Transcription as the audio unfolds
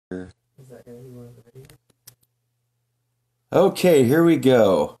Okay, here we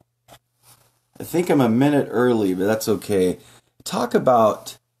go. I think I'm a minute early, but that's okay. Talk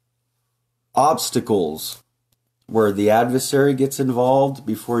about obstacles where the adversary gets involved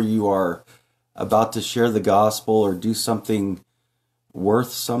before you are about to share the gospel or do something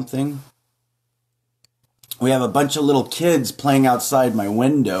worth something. We have a bunch of little kids playing outside my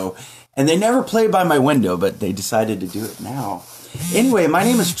window, and they never play by my window, but they decided to do it now. Anyway, my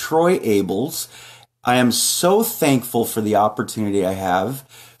name is Troy Abels. I am so thankful for the opportunity I have,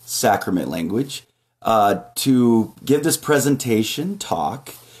 sacrament language, to give this presentation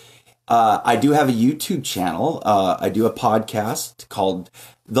talk. I do have a YouTube channel. I do a podcast called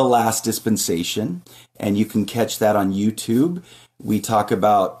The Last Dispensation, and you can catch that on YouTube. We talk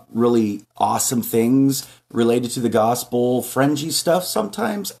about really awesome things related to the gospel, fringy stuff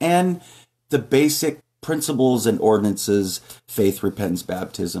sometimes, and the basic principles and ordinances, faith, repentance,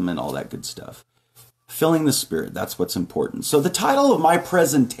 baptism, and all that good stuff. Filling the Spirit, that's what's important. So the title of my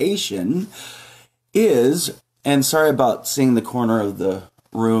presentation is, and sorry about seeing the corner of the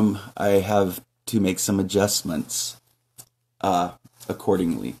room, I have to make some adjustments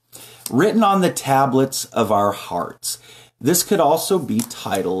accordingly. Written on the tablets of our hearts. This could also be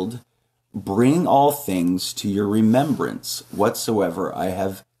titled, Bring all things to your remembrance, whatsoever I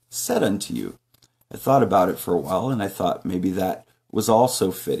have said unto you. I thought about it for a while, and I thought maybe that was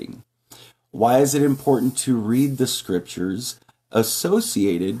also fitting. Why is it important to read the scriptures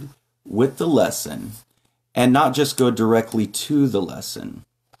associated with the lesson and not just go directly to the lesson?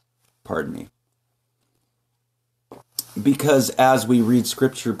 Pardon me. Because as we read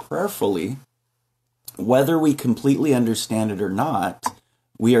scripture prayerfully, whether we completely understand it or not,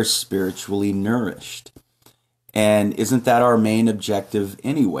 we are spiritually nourished. And isn't that our main objective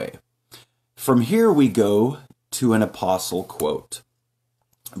anyway? From here we go to an apostle quote.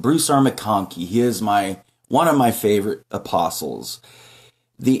 Bruce R. McConkie, he is one of my favorite apostles.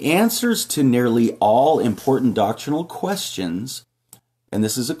 The answers to nearly all important doctrinal questions, and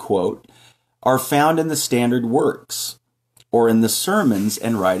this is a quote, are found in the standard works or in the sermons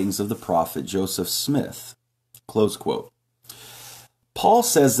and writings of the prophet Joseph Smith. Close quote. Paul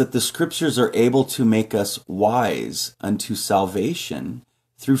says that the scriptures are able to make us wise unto salvation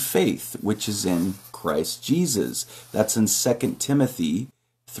through faith, which is in Christ Jesus. That's in 2 Timothy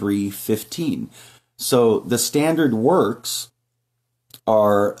 3:15. So the standard works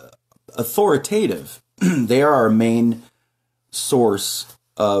are authoritative. They are our main source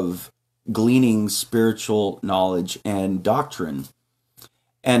of gleaning spiritual knowledge and doctrine,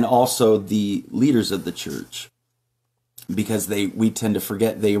 and also the leaders of the church, because we tend to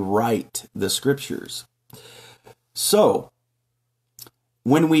forget they write the scriptures. So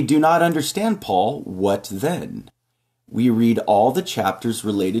when we do not understand Paul, what then? We read all the chapters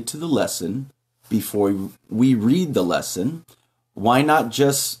related to the lesson before we read the lesson. Why not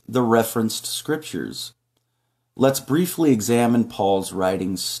just the referenced scriptures? Let's briefly examine Paul's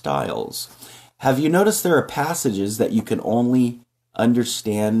writing styles. Have you noticed there are passages that you can only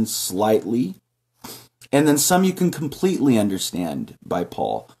understand slightly, and then some you can completely understand by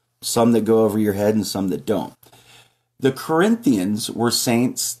Paul, some that go over your head and some that don't? The Corinthians were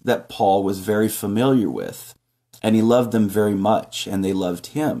saints that Paul was very familiar with, and he loved them very much, and they loved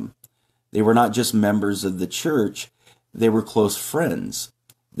him. They were not just members of the church, they were close friends.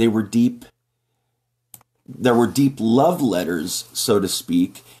 There were deep love letters, so to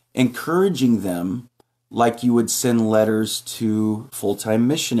speak, encouraging them like you would send letters to full-time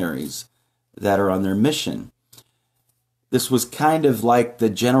missionaries that are on their mission. This was kind of like the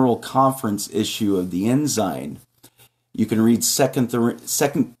general conference issue of the Ensign. You can read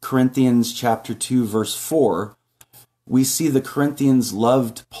 2 Corinthians chapter 2, verse 4. We see the Corinthians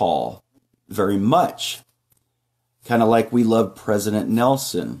loved Paul very much, kind of like we love President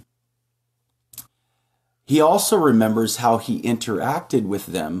Nelson. He also remembers how he interacted with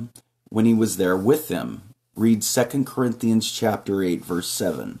them when he was there with them. Read 2 Corinthians chapter 8, verse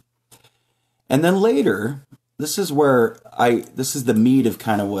 7. And then later, this is the meat of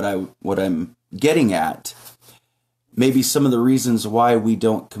kind of what I'm getting at. Maybe some of the reasons why we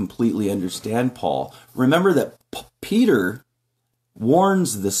don't completely understand Paul. Remember that Peter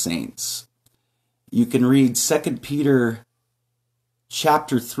warns the saints. You can read 2 Peter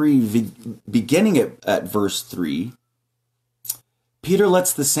chapter 3, beginning at verse 3. Peter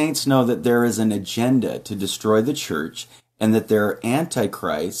lets the saints know that there is an agenda to destroy the church and that there are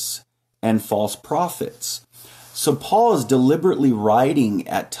antichrists and false prophets. So Paul is deliberately writing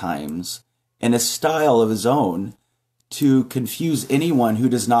at times in a style of his own to confuse anyone who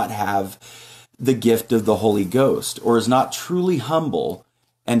does not have the gift of the Holy Ghost or is not truly humble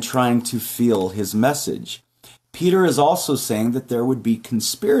and trying to feel his message. Peter is also saying that there would be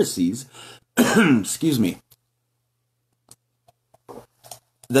conspiracies, excuse me,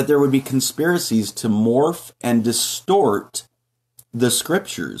 that there would be conspiracies to morph and distort the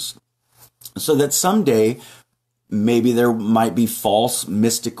scriptures, so that someday maybe there might be false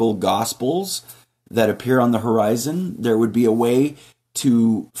mystical gospels that appear on the horizon. There would be a way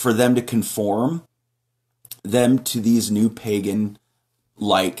for them to conform them to these new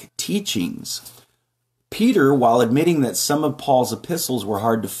pagan-like teachings. Peter, while admitting that some of Paul's epistles were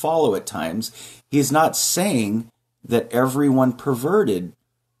hard to follow at times, he is not saying that everyone perverted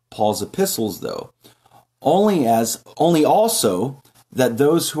Paul's epistles, though. Only also that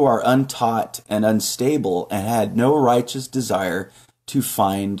those who are untaught and unstable and had no righteous desire to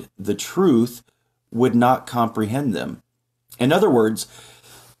find the truth would not comprehend them. In other words,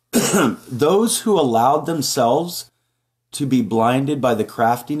 those who allowed themselves to be blinded by the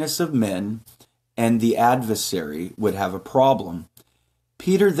craftiness of men and the adversary would have a problem.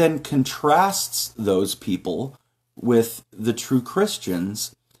 Peter then contrasts those people with the true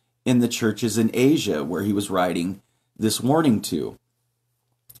Christians in the churches in Asia, where he was writing this warning to.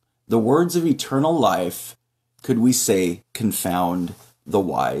 The words of eternal life, could we say, confound the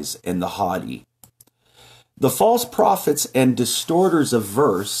wise and the haughty. The false prophets and distorters of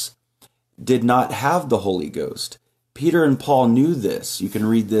verse did not have the Holy Ghost. Peter and Paul knew this. You can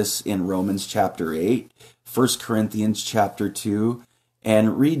read this in Romans chapter 8, 1 Corinthians chapter 2,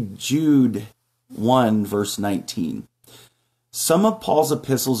 and read Jude 1, verse 19. Some of Paul's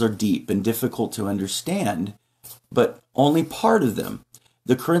epistles are deep and difficult to understand, but only part of them.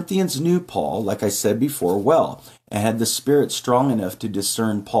 The Corinthians knew Paul, like I said before, well, and had the Spirit strong enough to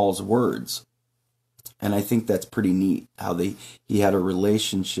discern Paul's words. And I think that's pretty neat, how he had a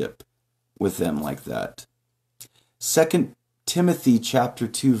relationship with them like that. 2 Timothy chapter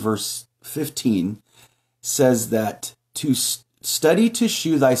 2, verse 15 says that to study to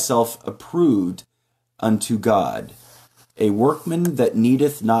shew thyself approved unto God, a workman that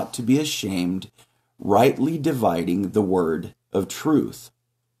needeth not to be ashamed, rightly dividing the word of truth.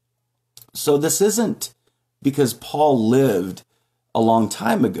 So this isn't because Paul lived a long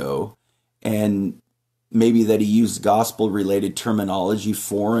time ago and maybe that he used gospel-related terminology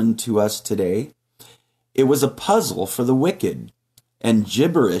foreign to us today. It was a puzzle for the wicked and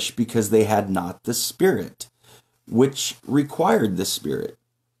gibberish because they had not the Spirit, which required the Spirit.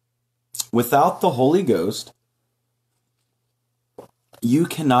 Without the Holy Ghost, you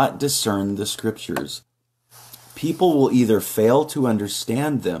cannot discern the Scriptures. People will either fail to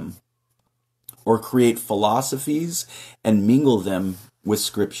understand them or create philosophies and mingle them with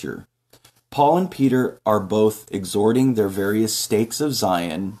Scripture. Paul and Peter are both exhorting their various stakes of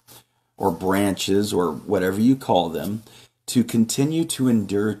Zion, or branches, or whatever you call them, to continue to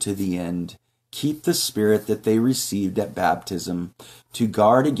endure to the end, keep the Spirit that they received at baptism, to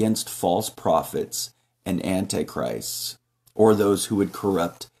guard against false prophets and antichrists, or those who would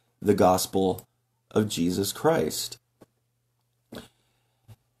corrupt the gospel of Jesus Christ.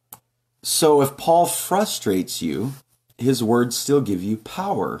 So if Paul frustrates you, his words still give you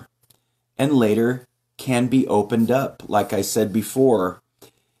power, and later can be opened up, like I said before,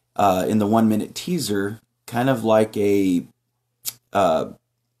 in the 1-minute teaser, kind of like an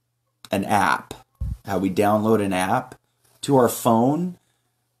app, how we download an app to our phone,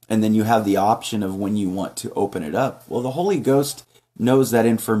 and then you have the option of when you want to open it up. Well, the Holy Ghost knows that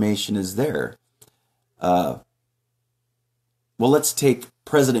information is there. Well, let's take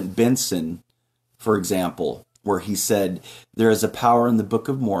President Benson, for example, where he said, there is a power in the Book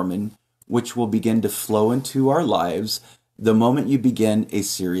of Mormon which will begin to flow into our lives the moment you begin a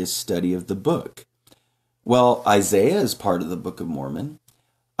serious study of the book. Well, Isaiah is part of the Book of Mormon.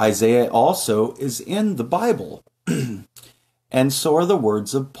 Isaiah also is in the Bible. And so are the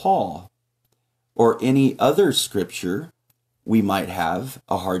words of Paul, or any other scripture we might have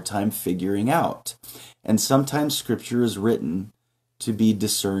a hard time figuring out. And sometimes scripture is written to be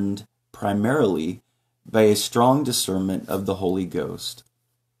discerned primarily by a strong discernment of the Holy Ghost.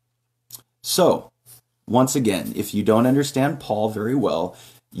 So, once again, if you don't understand Paul very well,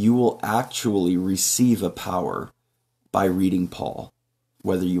 you will actually receive a power by reading Paul,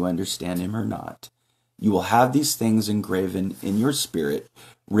 whether you understand him or not. You will have these things engraven in your spirit,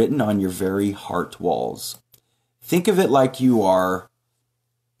 written on your very heart walls. Think of it like you are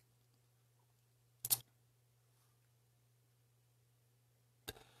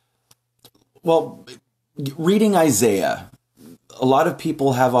reading Isaiah. A lot of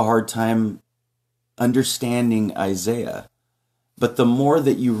people have a hard time understanding Isaiah, but the more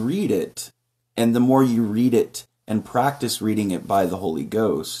that you read it, and the more you read it and practice reading it by the Holy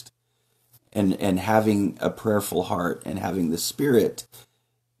Ghost and having a prayerful heart and having the Spirit,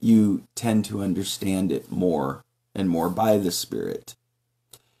 you tend to understand it more and more by the Spirit.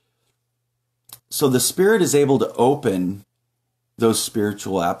 So the Spirit is able to open those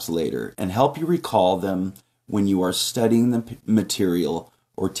spiritual apps later and help you recall them when you are studying the material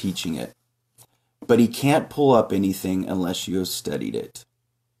or teaching it. But he can't pull up anything unless you have studied it.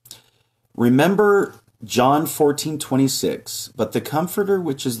 Remember John 14:26, but the Comforter,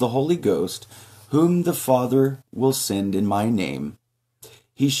 which is the Holy Ghost, whom the Father will send in my name,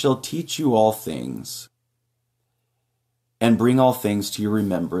 he shall teach you all things, and bring all things to your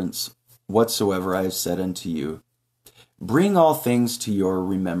remembrance, whatsoever I have said unto you. Bring all things to your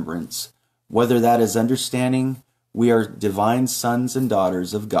remembrance, whether that is understanding we are divine sons and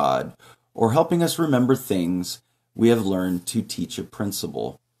daughters of God, or helping us remember things we have learned to teach a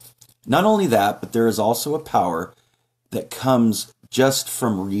principle. Not only that, but there is also a power that comes just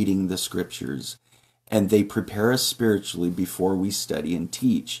from reading the scriptures, and they prepare us spiritually before we study and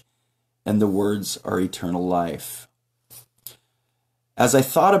teach, and the words are eternal life. As I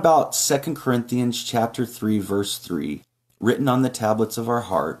thought about 2 Corinthians chapter 3, verse 3, written on the tablets of our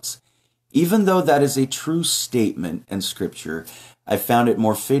hearts, even though that is a true statement in Scripture, I found it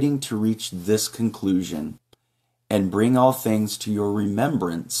more fitting to reach this conclusion, and bring all things to your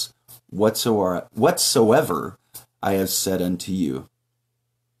remembrance, whatsoever I have said unto you.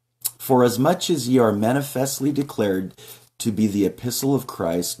 For as much as ye are manifestly declared to be the epistle of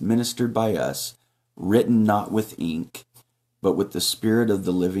Christ, ministered by us, written not with ink, but with the Spirit of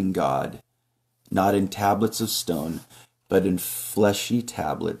the living God, not in tablets of stone, but in fleshy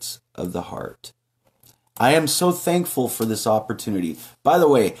tablets of the heart. I am so thankful for this opportunity. By the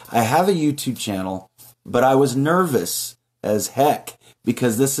way, I have a YouTube channel, but I was nervous as heck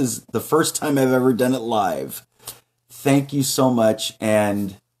because this is the first time I've ever done it live. Thank you so much,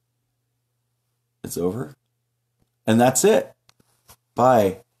 and it's over. And that's it.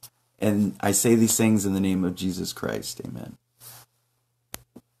 Bye. And I say these things in the name of Jesus Christ. Amen.